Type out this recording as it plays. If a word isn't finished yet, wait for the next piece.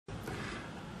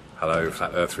Hello,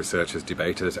 Flat Earth researchers,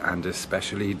 debaters, and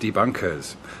especially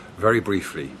debunkers. Very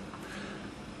briefly,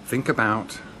 think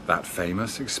about that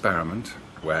famous experiment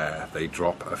where they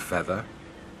drop a feather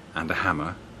and a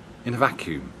hammer in a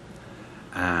vacuum,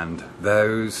 and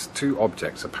those two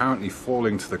objects apparently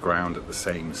falling to the ground at the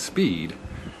same speed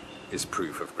is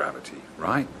proof of gravity,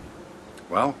 right?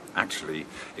 Well, actually,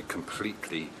 it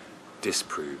completely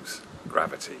disproves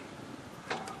gravity.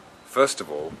 First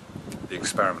of all, the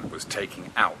experiment was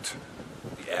taking out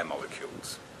the air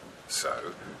molecules,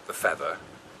 so the feather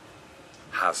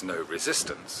has no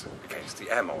resistance against the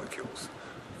air molecules.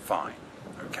 Fine,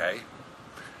 okay?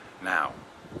 Now,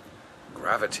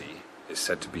 gravity is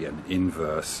said to be an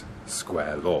inverse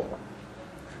square law,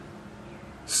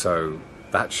 so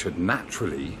that should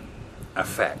naturally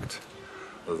affect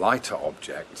lighter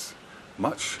objects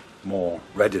much more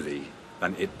readily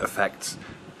than it affects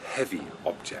heavy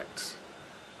objects.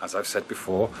 As I've said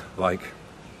before, like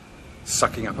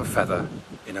sucking up a feather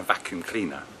in a vacuum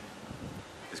cleaner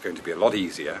is going to be a lot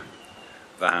easier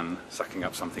than sucking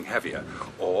up something heavier,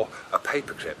 or a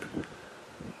paperclip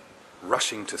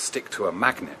rushing to stick to a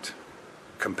magnet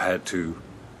compared to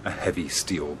a heavy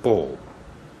steel ball.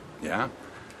 Yeah?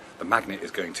 The magnet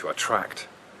is going to attract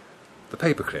the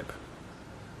paperclip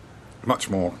much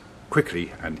more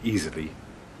quickly and easily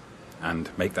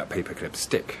and make that paperclip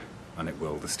stick than it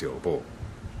will the steel ball.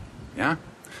 Yeah?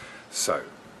 So,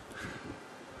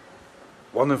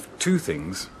 one of two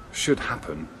things should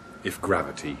happen if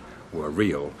gravity were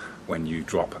real when you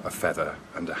drop a feather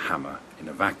and a hammer in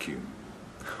a vacuum.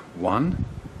 One,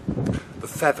 the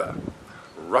feather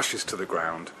rushes to the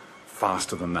ground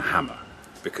faster than the hammer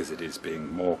because it is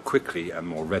being more quickly and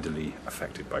more readily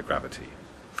affected by gravity.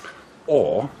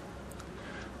 Or,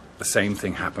 the same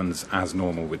thing happens as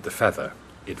normal with the feather.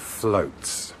 It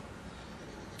floats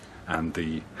and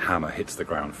the hammer hits the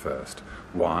ground first.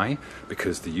 Why?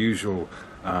 Because the usual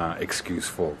excuse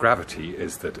for gravity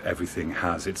is that everything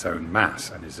has its own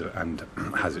mass and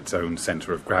has its own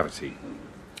center of gravity.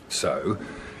 So,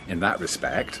 in that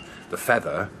respect, the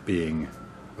feather, being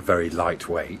very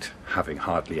lightweight, having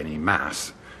hardly any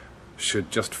mass, should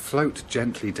just float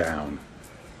gently down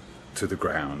to the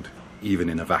ground, even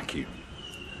in a vacuum.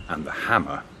 And the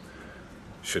hammer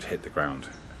should hit the ground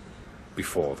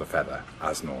before the feather,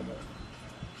 as normal.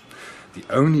 The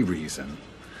only reason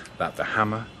that the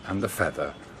hammer and the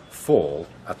feather fall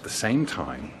at the same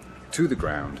time to the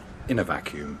ground in a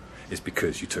vacuum is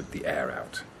because you took the air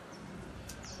out.